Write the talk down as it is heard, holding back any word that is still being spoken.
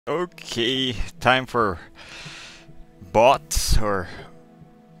Okay, time for bots or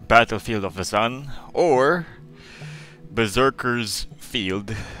Battlefield of the Sun or Berserker's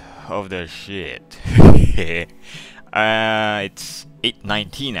Field of the Shit. It's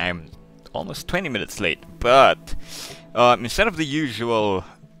 8:19. I'm almost 20 minutes late, but instead of the usual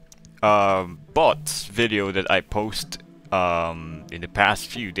bots video that I post in the past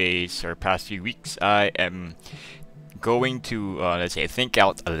few days or past few weeks, I am going to let's say think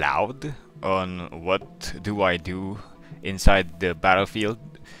out aloud on what do I do inside the battlefield.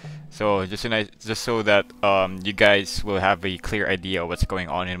 So just so that you guys will have a clear idea of what's going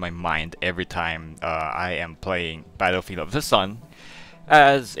on in my mind every time I am playing Battlefield of the Sun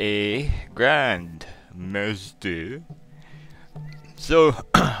as a Grandmaster. So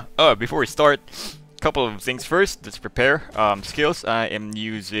before we start, couple of things first. Let's prepare skills. I am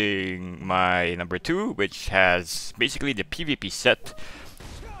using my number 2, which has basically the PvP set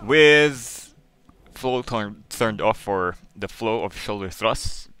with flow turned off for the flow of shoulder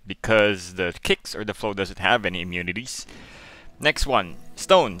thrusts because the kicks or the flow doesn't have any immunities. Next one,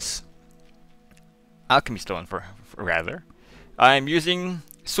 stones. Alchemy stone for rather. I'm using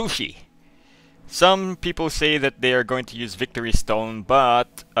sushi. Some people say that they are going to use victory stone,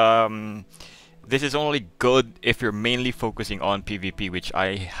 but this is only good if you're mainly focusing on PvP, which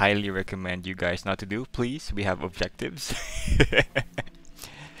I highly recommend you guys not to do. Please, we have objectives.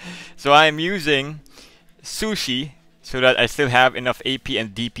 So I'm using sushi so that I still have enough AP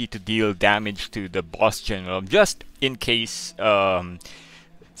and DP to deal damage to the boss general, just in case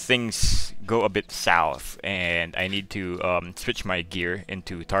things go a bit south and I need to switch my gear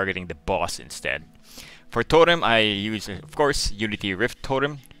into targeting the boss instead. For totem, I use, of course, Unity Rift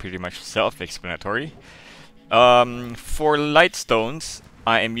totem, pretty much self-explanatory. For light stones,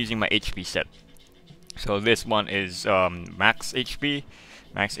 I am using my HP set. So this one is max HP,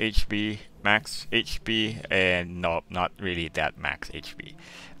 max HP, max HP, and no, not really that max HP.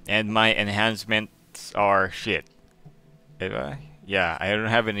 And my enhancements are shit. Yeah, I don't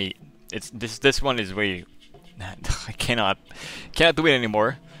have any. This one is way. I cannot do it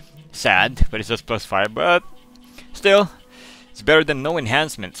anymore. Sad, but it's just +5, but still, it's better than no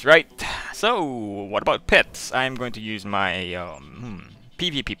enhancements, right? So, what about pets? I'm going to use my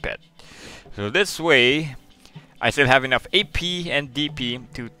PvP pet. So this way, I still have enough AP and DP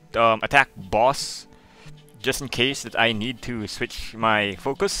to attack boss, just in case that I need to switch my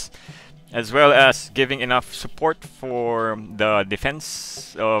focus, as well as giving enough support for the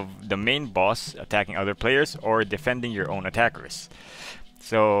defense of the main boss, attacking other players, or defending your own attackers.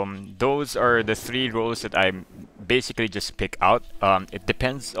 So those are the 3 roles that I basically just pick out. It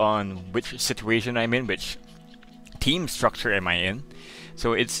depends on which situation I'm in, which team structure am I in.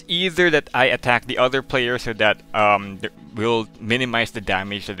 So it's either that I attack the other player so that will minimize the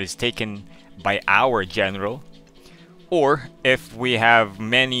damage that is taken by our general, or if we have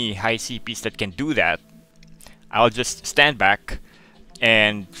many high CPs that can do that, I'll just stand back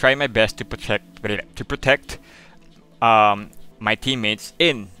and try my best to protect my teammates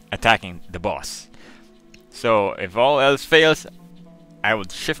in attacking the boss. So if all else fails, I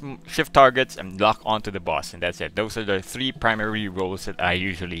would shift targets and lock onto the boss, and that's it. Those are the 3 primary roles that I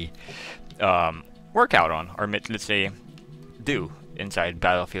usually work out on, or let's say do inside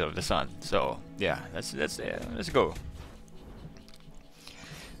Battlefield of the Sun. So yeah, let's go.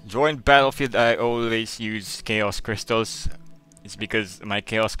 Join Battlefield, I always use Chaos Crystals. It's because my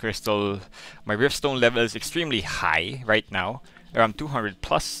Chaos Crystal, my Riftstone level is extremely high right now, around 200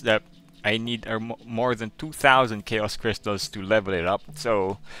 plus, that I need more than 2,000 Chaos Crystals to level it up.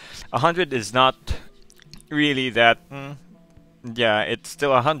 So 100 is not really that, yeah, it's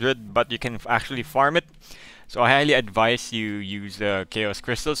still 100, but you can actually farm it. So I highly advise you use the Chaos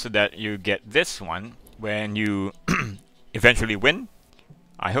Crystals so that you get this one when you eventually win.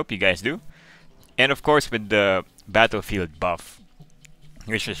 I hope you guys do. And of course with the Battlefield buff,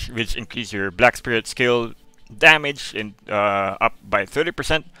 which increase your Black Spirit skill damage in, up by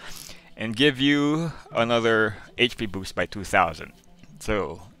 30% and give you another HP boost by 2,000.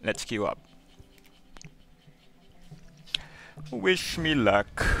 So let's queue up. Wish me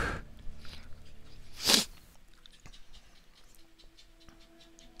luck.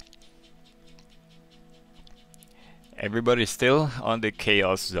 Everybody's still on the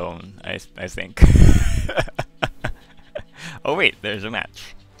chaos zone, I think. Oh wait, there's a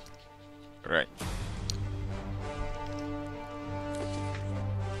match. Right.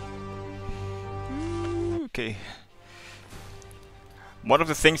 Okay. One of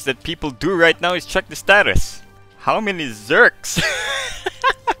the things that people do right now is check the status. How many Zerks?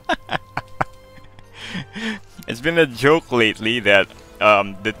 It's been a joke lately that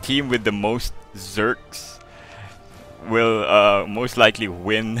the team with the most Zerks will most likely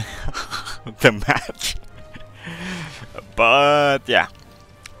win the match. But yeah,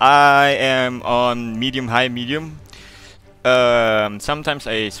 I am on medium, high, medium. Sometimes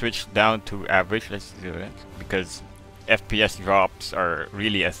I switch down to average. Let's do it because FPS drops are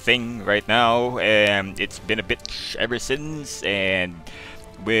really a thing right now, and it's been a bitch ever since. And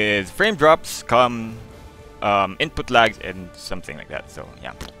with frame drops come input lags and something like that. So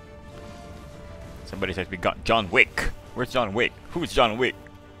yeah. Somebody says we got John Wick. Where's John Wick? Who's John Wick?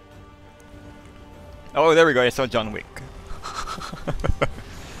 Oh, there we go. I saw John Wick.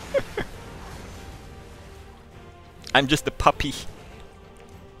 I'm just a puppy.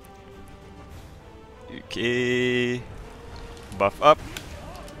 Okay. Buff up.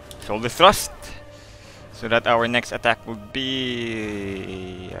 Shoulder thrust. So that our next attack would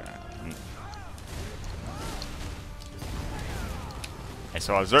be... I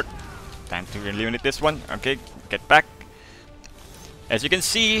saw a Zerk. Time to eliminate this one. Okay, get back. As you can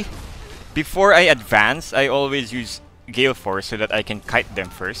see, before I advance, I always use Gale Force so that I can kite them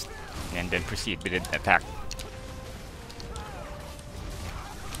first and then proceed with an attack.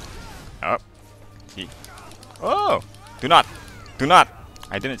 Oh, see. Oh, do not.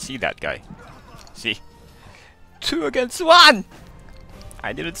 I didn't see that guy. See, 2 against 1.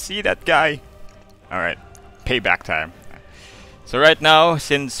 I didn't see that guy. All right, payback time. So right now,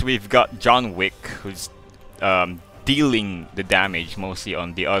 since we've got John Wick, who's dealing the damage mostly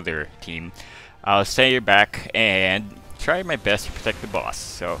on the other team, I'll stay back and try my best to protect the boss.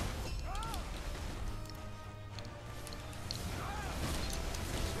 So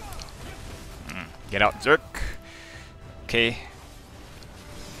get out, Zerk. Okay.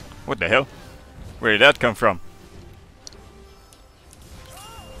 What the hell? Where did that come from?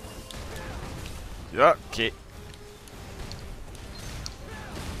 Okay.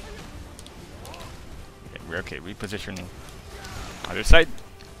 Okay, repositioning. Other side.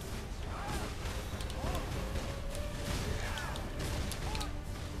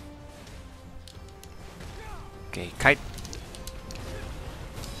 Okay, kite.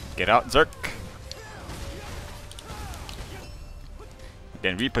 Get out, Zerk.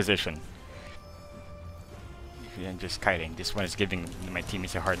 Then reposition. Usually I'm just kiting. This one is giving my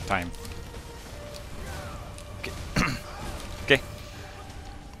teammates a hard time. Okay. Okay.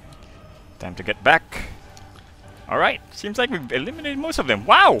 Time to get back. Alright, seems like we've eliminated most of them.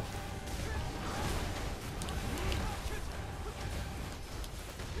 Wow!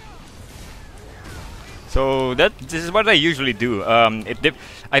 So this is what I usually do.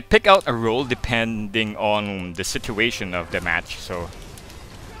 I pick out a role depending on the situation of the match. So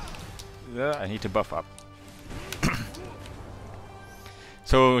I need to buff up.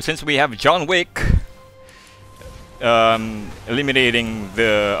 So since we have John Wick eliminating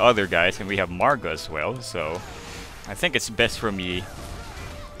the other guys, and we have Marga as well, so I think it's best for me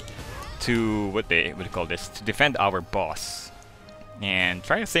to what do you call this? To defend our boss and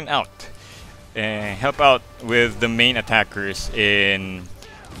try to thin out and help out with the main attackers in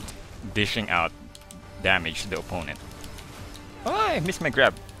dishing out damage to the opponent. Oh, I missed my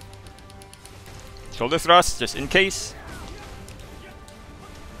grab. Shoulder thrust, just in case.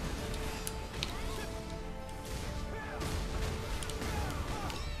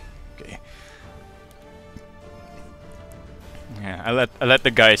 Okay. Yeah, I let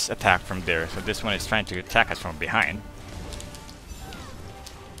the guys attack from there. So this one is trying to attack us from behind.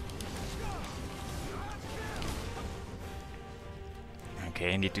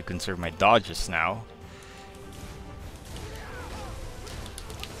 Okay, I need to conserve my dodges now.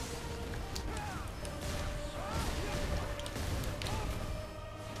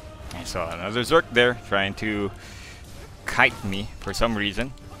 I saw another Zerk there trying to kite me for some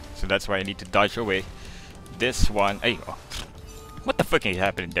reason. So that's why I need to dodge away. This one... Hey, oh, what the fuck is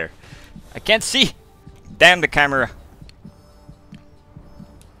happening there? I can't see! Damn the camera!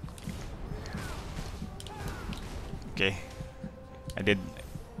 Okay. I did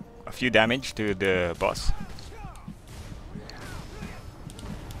a few damage to the boss.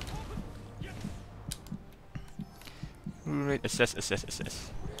 Right,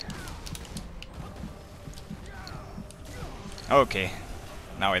 assess. Okay,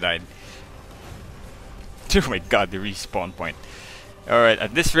 now I died. Oh my god, the respawn point. Alright,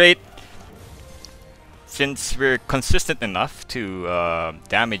 at this rate, since we're consistent enough to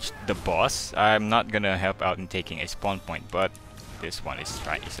damage the boss, I'm not gonna help out in taking a spawn point, but this one is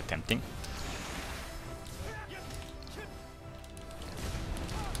attempting.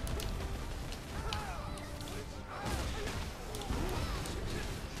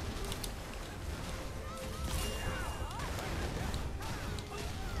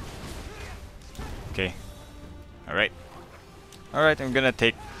 Okay. Alright. Alright, I'm gonna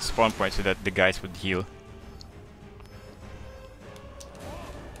take spawn point so that the guys would heal.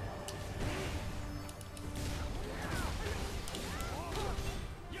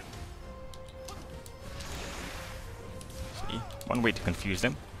 See? One way to confuse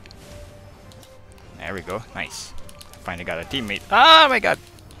them. There we go. Nice. Finally got a teammate. Oh my god!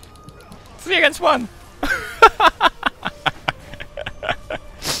 3 against 1!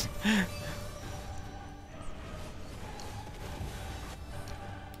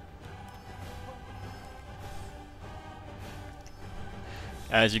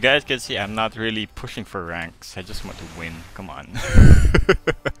 As you guys can see, I'm not really pushing for ranks. I just want to win. Come on.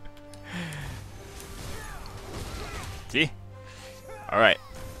 See? Alright.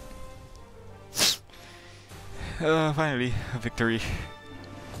 Finally, a victory.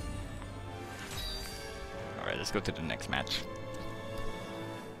 Alright, let's go to the next match.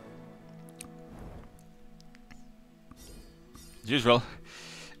 As usual,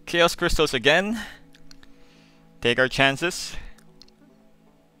 Chaos Crystals again. Take our chances.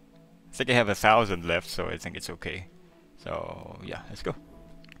 I think I have 1,000 left, so I think it's okay. So yeah, let's go.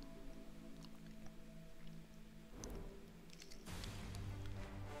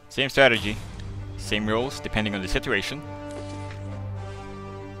 Same strategy, same rules depending on the situation.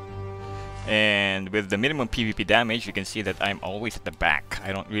 And with the minimum PvP damage, you can see that I'm always at the back.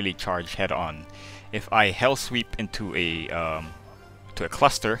 I don't really charge head on. If I hell sweep into a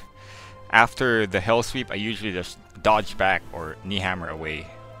cluster, after the hell sweep, I usually just dodge back or knee hammer away.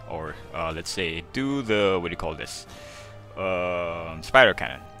 Or let's say do the, what do you call this, spider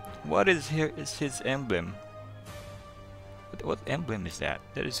cannon. What is here is his emblem? What emblem is that?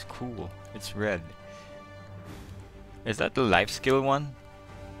 That is cool. It's red. Is that the life skill one?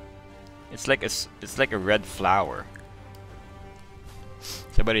 It's like a red flower.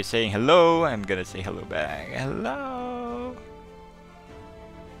 Somebody's saying hello. I'm gonna say hello back. Hello.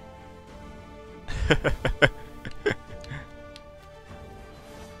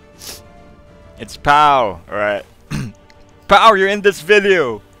 It's Pow! Alright. Pow, you're in this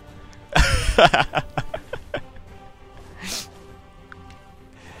video!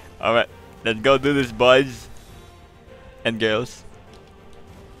 Alright, let's go do this, boys and girls.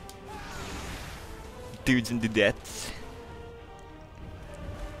 Dudes and dudettes.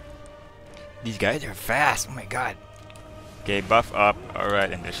 These guys are fast, oh my god. Okay, buff up.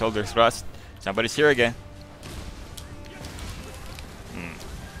 Alright, and the shoulder thrust. Somebody's here again.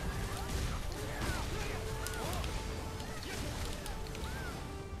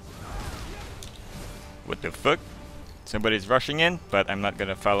 What the fuck? Somebody's rushing in, but I'm not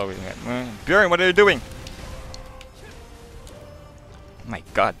gonna follow it. Bjorn, what are you doing? My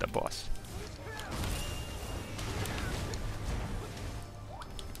god, the boss.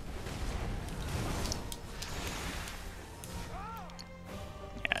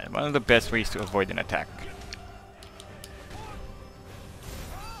 Yeah, one of the best ways to avoid an attack.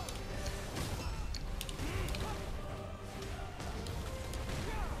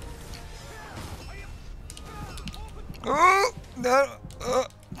 Oh, no,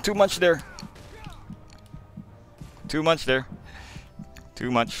 too much there. Too much there.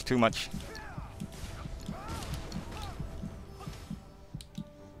 Too much, too much.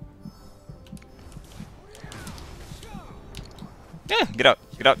 Yeah, get out,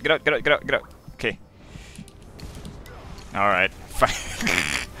 get out, get out, get out, get out, get out. Okay. Alright, fine.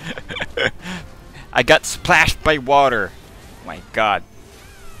 I got splashed by water. My god.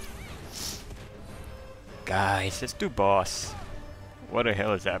 Guys, let's do boss. What the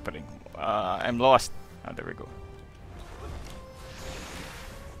hell is happening? I'm lost. Oh, there we go.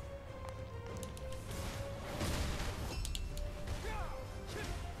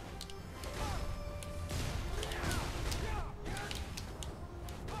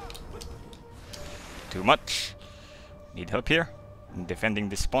 Too much. Need help here. I'm defending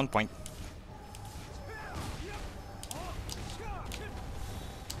this spawn point.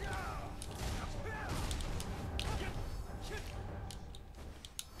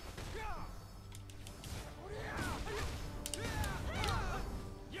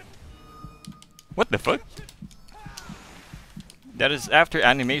 What the fuck? That is after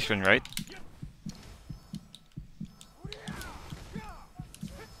animation, right?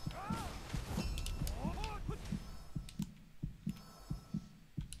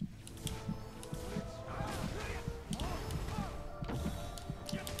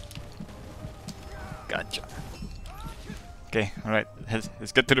 Gotcha. Okay, alright.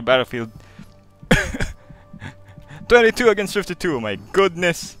 Let's get to the battlefield. 22 against 52, my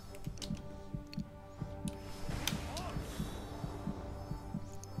goodness.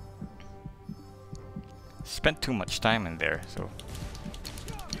 Spent too much time in there, so.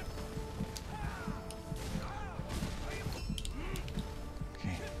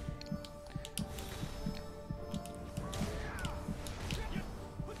 Okay.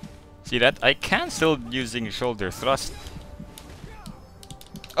 See that? I can still using shoulder thrust.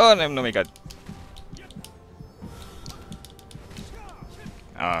 Oh no, no, my god.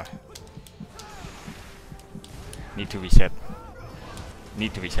 Need to reset.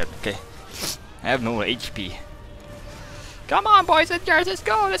 Need to reset, okay. I have no HP. Come on, boys and girls, let's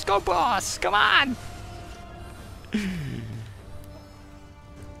go! Let's go, boss! Come on!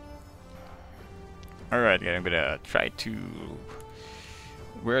 Alright, I'm gonna try to...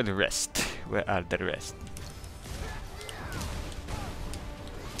 Where are the rest? Where are the rest?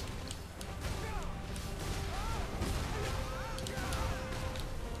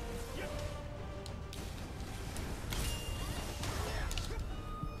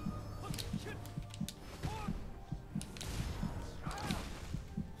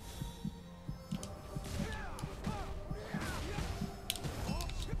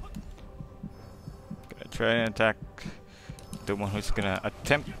 Try and attack the one who's gonna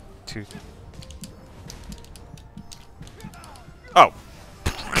attempt to... Oh!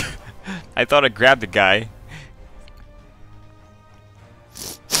 I thought I grabbed the guy.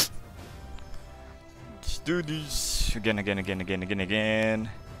 Let's do this again.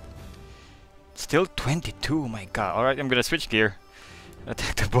 Still 22, my god. Alright, I'm gonna switch gear.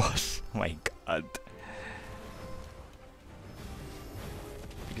 Attack the boss. Oh my god.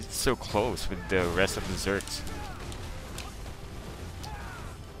 It's so close with the rest of the Zergs.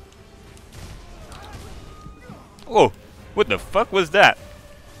 Oh, what the fuck was that?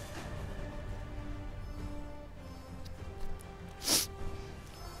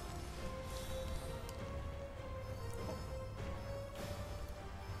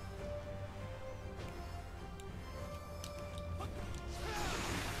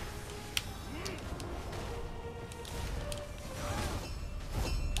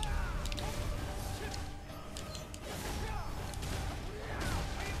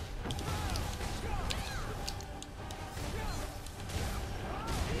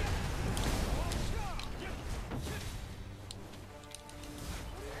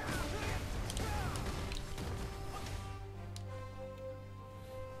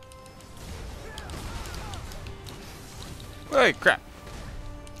 Hey, crap.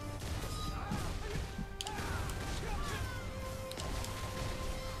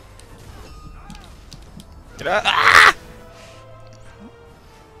 Get out. Ah!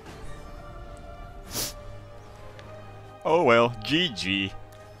 Oh well, GG.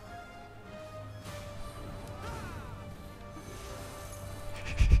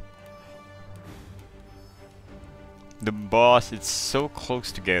 The boss, it's so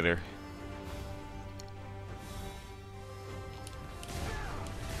close together.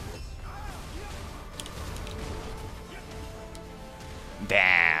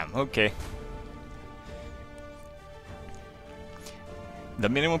 Damn, okay. The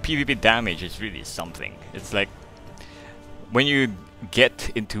minimum PvP damage is really something. It's like when you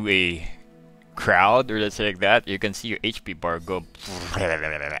get into a crowd or let's say like that, you can see your HP bar go.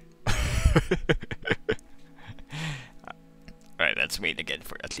 Alright, let's wait again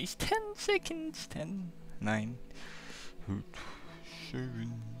for at least 10 seconds. 10, 9, 8,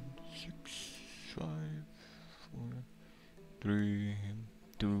 7, 6, 5, 4, 3,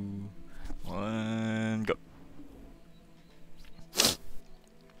 2, 1, go.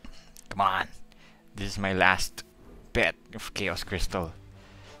 Come on. This is my last bet of Chaos Crystal.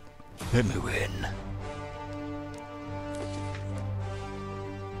 Let me win.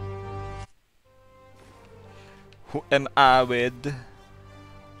 Who am I with?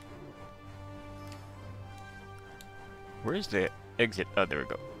 Where's the exit? Oh, there we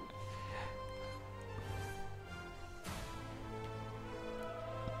go.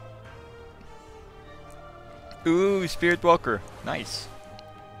 Ooh, Spirit Walker. Nice.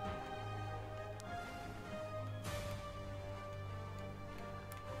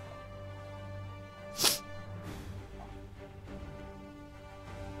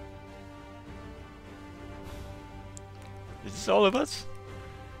 Is this all of us?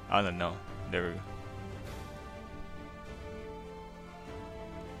 I don't know. There we go.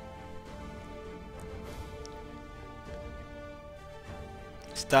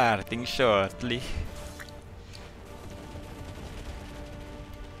 Starting shortly.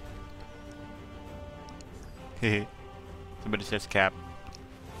 Hehe. Somebody says cap.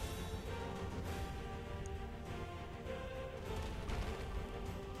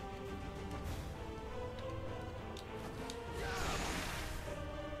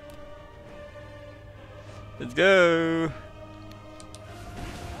 Let's go!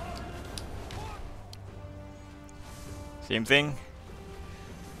 Same thing.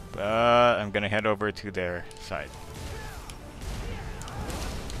 But I'm gonna head over to their side.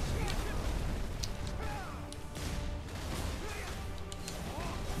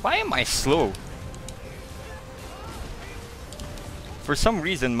 Why am I slow? For some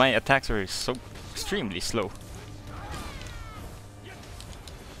reason, my attacks are so extremely slow.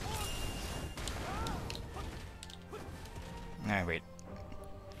 Ah, wait.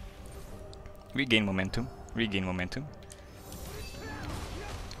 Regain momentum. Regain momentum.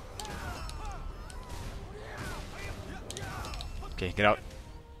 Okay, get out.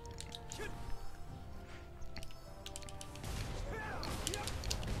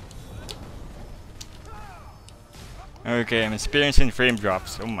 Okay, I'm experiencing frame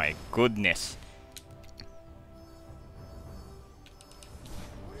drops. Oh my goodness.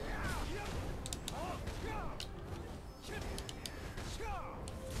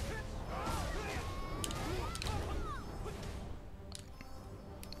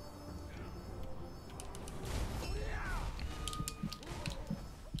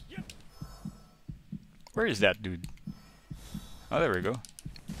 Where is that dude? Oh, there we go.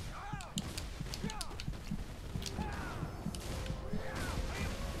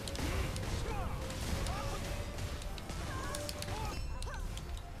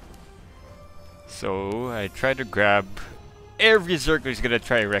 So I try to grab every Zerg who's gonna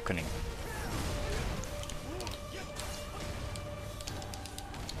try Reckoning.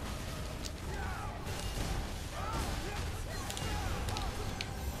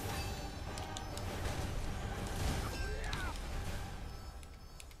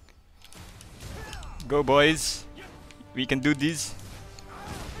 Go boys, we can do this.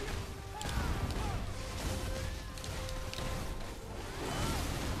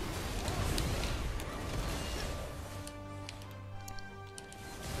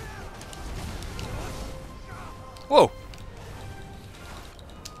 Whoa!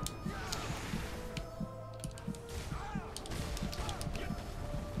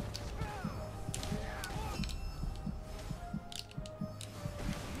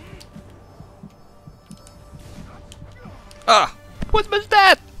 Ah! What was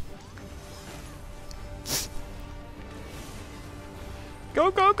that?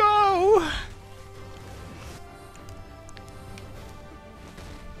 Go, go, go!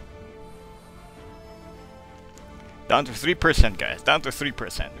 Down to 3%, guys. Down to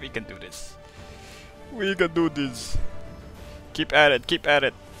 3%. We can do this. We can do this. Keep at it. Keep at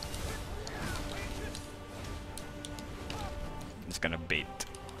it. It's gonna bait.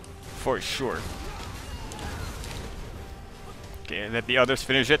 For sure. Okay, let the others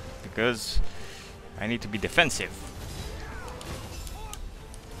finish it, because I need to be defensive.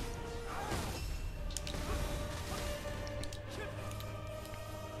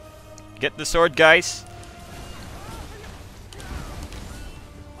 Get the sword, guys.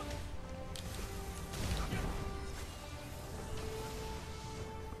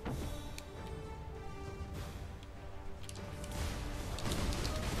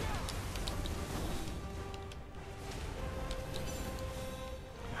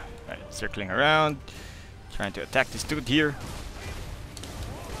 Circling around, trying to attack this dude here.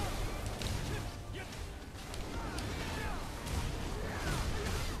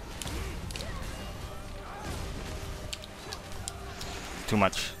 Too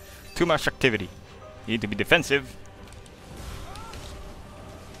much activity. You need to be defensive.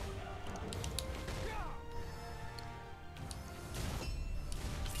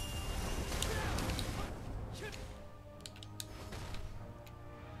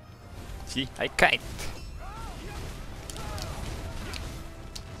 See, I kite.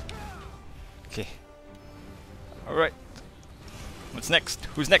 Okay. Alright. What's next?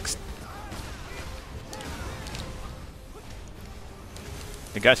 Who's next?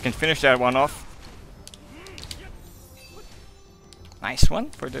 The guys can finish that one off. Nice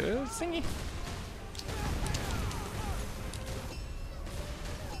one for the thingy.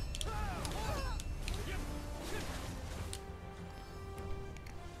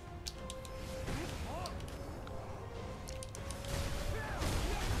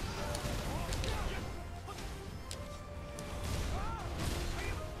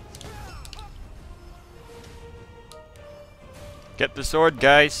 Get the sword,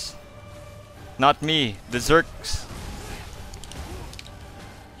 guys. Not me, the Zerks.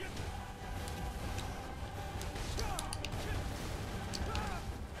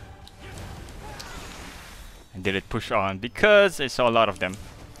 And did it push on? Because I saw a lot of them.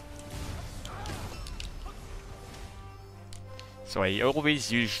 So I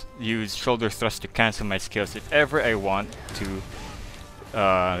always use shoulder thrust to cancel my skills if ever I want to,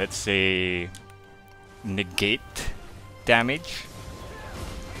 let's say, negate damage.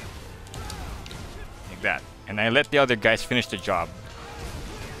 Like that. And I let the other guys finish the job.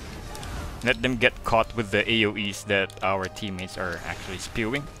 Let them get caught with the AoEs that our teammates are actually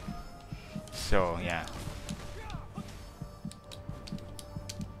spewing. So, yeah.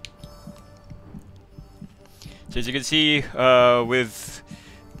 So as you can see, with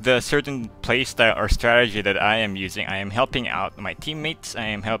the certain playstyle or strategy that I am using, I am helping out my teammates, I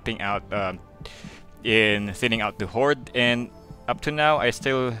am helping out in thinning out the horde, and up to now I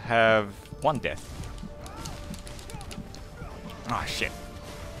still have one death. Oh shit.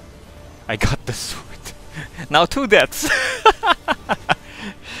 I got the sword. Now 2 deaths!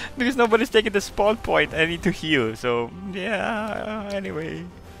 Because nobody's taking the spawn point, I need to heal, so yeah, anyway.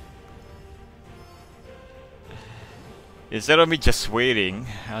 Instead of me just waiting,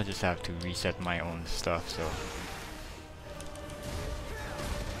 I'll just have to reset my own stuff, so.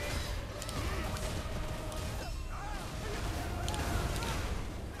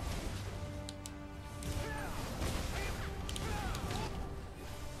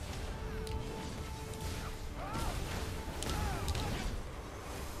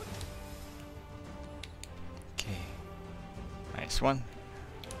 Okay. Nice one.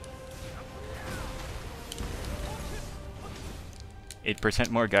 8%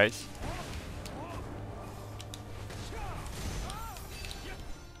 more, guys.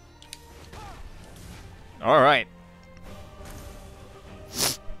 All right.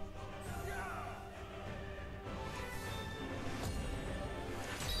 So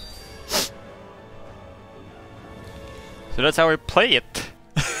that's how I play it.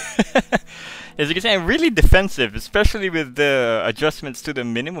 As you can see, I'm really defensive, especially with the adjustments to the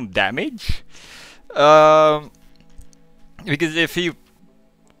minimum damage. Because if you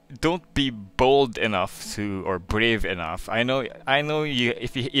don't be bold enough to, or brave enough, I know you,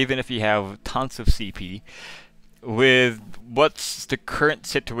 even if you have tons of CP, with what's the current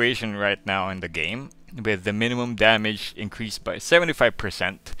situation right now in the game, with the minimum damage increased by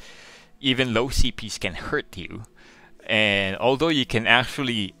 75%, even low CPs can hurt you. And although you can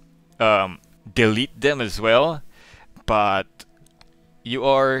actually delete them as well, but you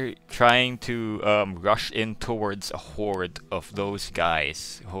are trying to rush in towards a horde of those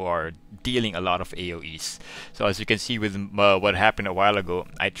guys who are dealing a lot of AoEs. So as you can see with what happened a while ago,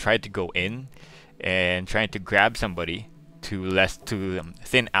 I tried to go in and trying to grab somebody to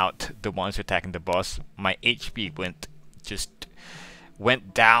thin out the ones attacking the boss. My HP went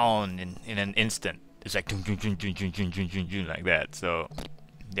down in an instant. It's like like that. So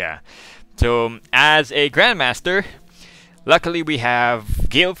yeah. So as a Grandmaster, luckily we have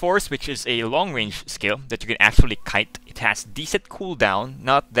Gale Force, which is a long-range skill that you can actually kite. It has decent cooldown,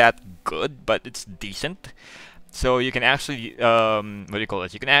 not that good, but it's decent. So you can actually, what do you call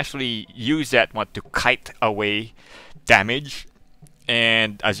it? You can actually use that one to kite away damage.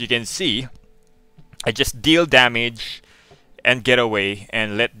 And as you can see, I just deal damage and get away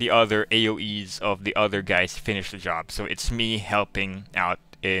and let the other AoEs of the other guys finish the job. So it's me helping out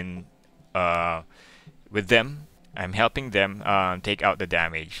in with them. I'm helping them take out the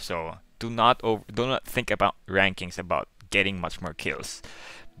damage. So do not think about rankings, about getting much more kills,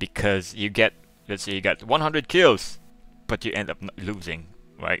 because you get, let's say you got 100 kills, but you end up losing.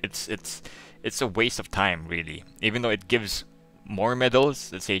 Right? It's a waste of time, really. Even though it gives more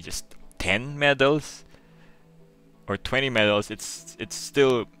medals, let's say just 10 medals or 20 medals, it's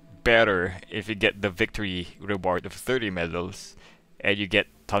still better if you get the victory reward of 30 medals and you get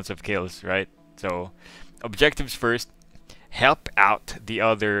tons of kills, right? So objectives first, help out the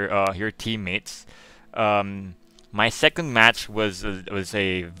other your teammates. My second match was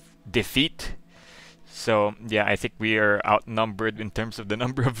a defeat. So yeah, I think we are outnumbered in terms of the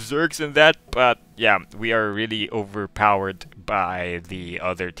number of Zergs in that, but yeah, we are really overpowered by the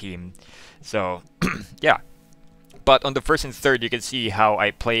other team. So yeah. But on the first and third, you can see how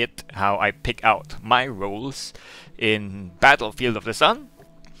I play it, how I pick out my roles in Battlefield of the Sun.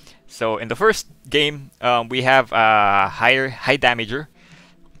 So in the first game, we have a high damager,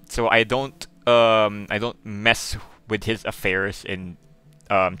 so I don't mess with his affairs in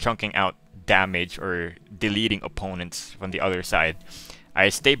chunking out damage or deleting opponents from the other side. I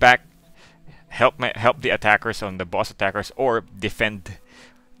stay back, help the attackers on the boss attackers, or defend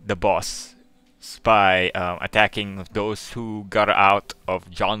the boss by attacking those who got out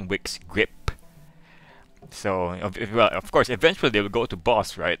of John Wick's grip. So, well, of course, eventually they will go to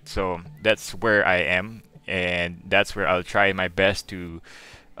boss, right? So that's where I am, and that's where I'll try my best to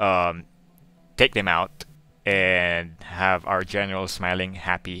take them out. and have our general smiling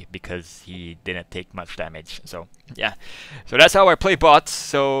happy because he didn't take much damage. So yeah, so that's how I play bots.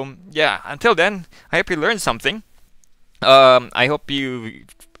 So yeah, until then, I hope you learned something. I hope you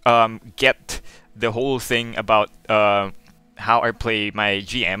get the whole thing about how I play my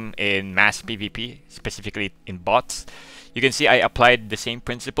GM in mass PvP, specifically in bots. You can see I applied the same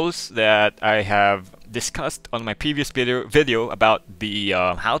principles that I have discussed on my previous video about the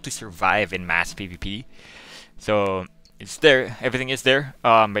how to survive in mass PvP. So it's there, everything is there.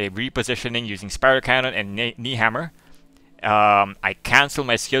 By repositioning using Spiral Cannon and Knee Hammer. I cancel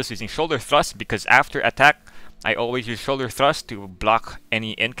my skills using Shoulder Thrust because after attack, I always use Shoulder Thrust to block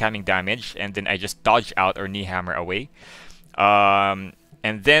any incoming damage, and then I just dodge out or Knee Hammer away. And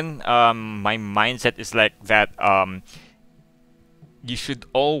then my mindset is like that. You should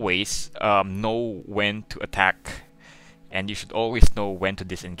always know when to attack, and you should always know when to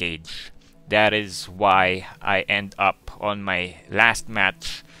disengage. That is why I end up on my last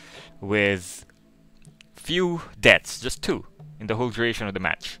match with few deaths, just 2 in the whole duration of the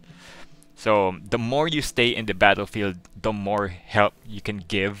match. So the more you stay in the battlefield, the more help you can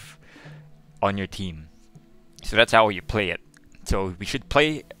give on your team. So that's how you play it. So we should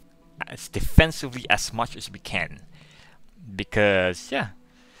play as defensively as much as we can, because yeah,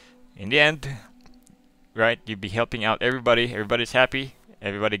 in the end, right, you'll be helping out everybody. Everybody's happy.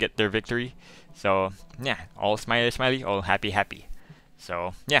 Everybody get their victory. So yeah, all smiley smiley, all happy happy.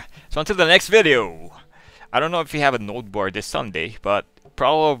 So yeah, so until the next video. I don't know if you have a node war this Sunday, but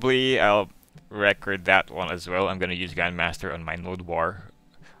probably I'll record that one as well. I'm gonna use Grandmaster on my node war,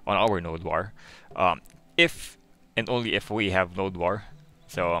 on our node war, if and only if we have node war.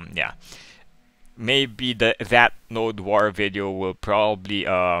 So yeah, maybe that node war video will probably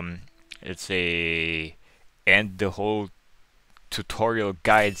let's say end the whole tutorial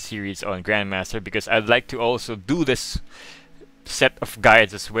guide series on Grandmaster, because I'd like to also do this set of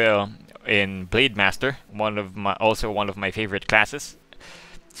guides as well in Blademaster, also one of my favorite classes.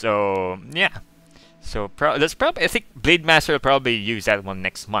 So yeah, so that's probably, I think Blademaster will probably use that one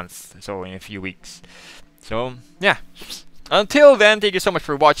next month, so in a few weeks. So yeah, until then, thank you so much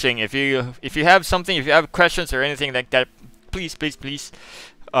for watching. If you have something, if you have questions or anything like that, please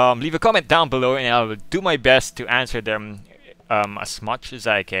leave a comment down below, and I'll do my best to answer them as much as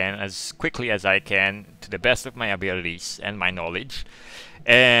I can, as quickly as I can, to the best of my abilities and my knowledge.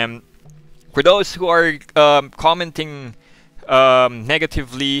 And for those who are commenting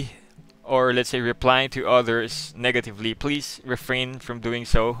negatively, or let's say replying to others negatively, please refrain from doing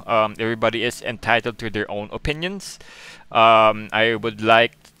so. Everybody is entitled to their own opinions. I would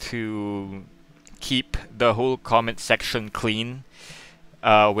like to keep the whole comment section clean,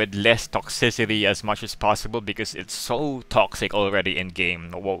 with less toxicity as much as possible, because it's so toxic already in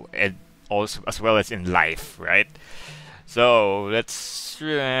game, and also as well as in life, right? So let's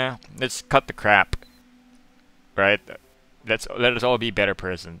cut the crap, right? Let us all be better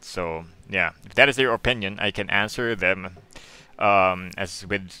persons. So yeah, if that is your opinion, I can answer them as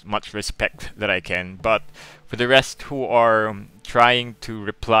with much respect that I can. But for the rest who are trying to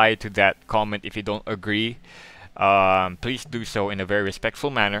reply to that comment, if you don't agree, please do so in a very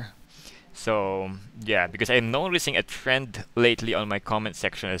respectful manner. So yeah, because I'm noticing a trend lately on my comment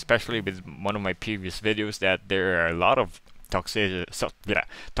section, especially with one of my previous videos, that there are a lot of toxicity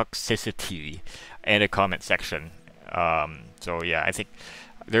in the comment section. So yeah, I think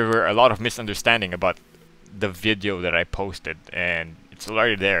there were a lot of misunderstanding about the video that I posted, and it's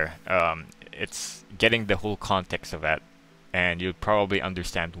already there. It's getting the whole context of that, and you'll probably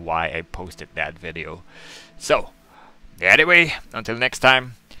understand why I posted that video. So anyway, until next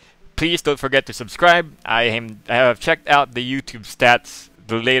time, please don't forget to subscribe. I have checked out the YouTube stats,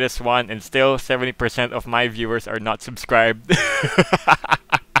 the latest one, and still 70% of my viewers are not subscribed.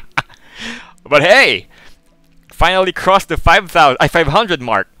 But hey, finally crossed the 500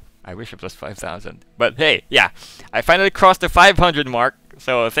 mark. I wish it was 5,000. But hey, yeah, I finally crossed the 500 mark.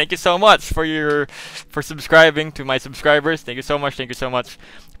 So thank you so much for subscribing to my subscribers. Thank you so much. Thank you so much.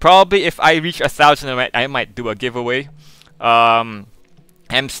 Probably if I reach 1,000, I might do a giveaway.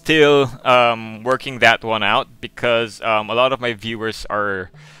 I'm still working that one out, because a lot of my viewers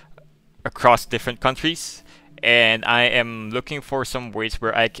are across different countries, and I am looking for some ways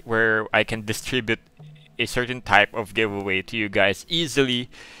where I can distribute a certain type of giveaway to you guys easily,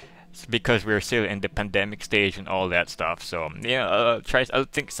 because we're still in the pandemic stage and all that stuff. So yeah, I'll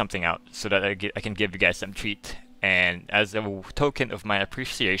think something out so that I can give you guys some treat, and as a token of my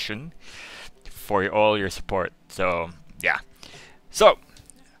appreciation for all your support. So yeah, so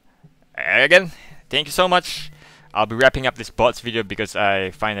again, thank you so much. I'll be wrapping up this bots video because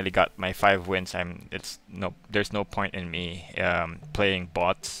I finally got my 5 wins. There's no point in me playing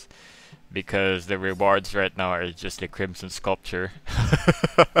bots because the rewards right now are just the Crimson Sculpture.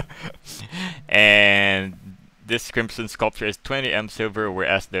 And this Crimson Sculpture is 20M silver,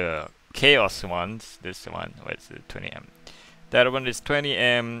 whereas the Chaos ones, this one, what's the 20M? That one is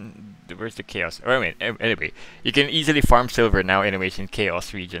 20M. Where's the Chaos? Oh, I mean, anyway, you can easily farm silver now, anyways, in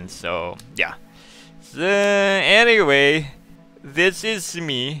Chaos regions. So yeah. So anyway, this is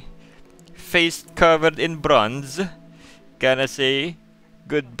me, face covered in bronze. Gonna say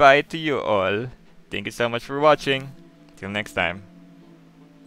goodbye to you all. Thank you so much for watching. Till next time.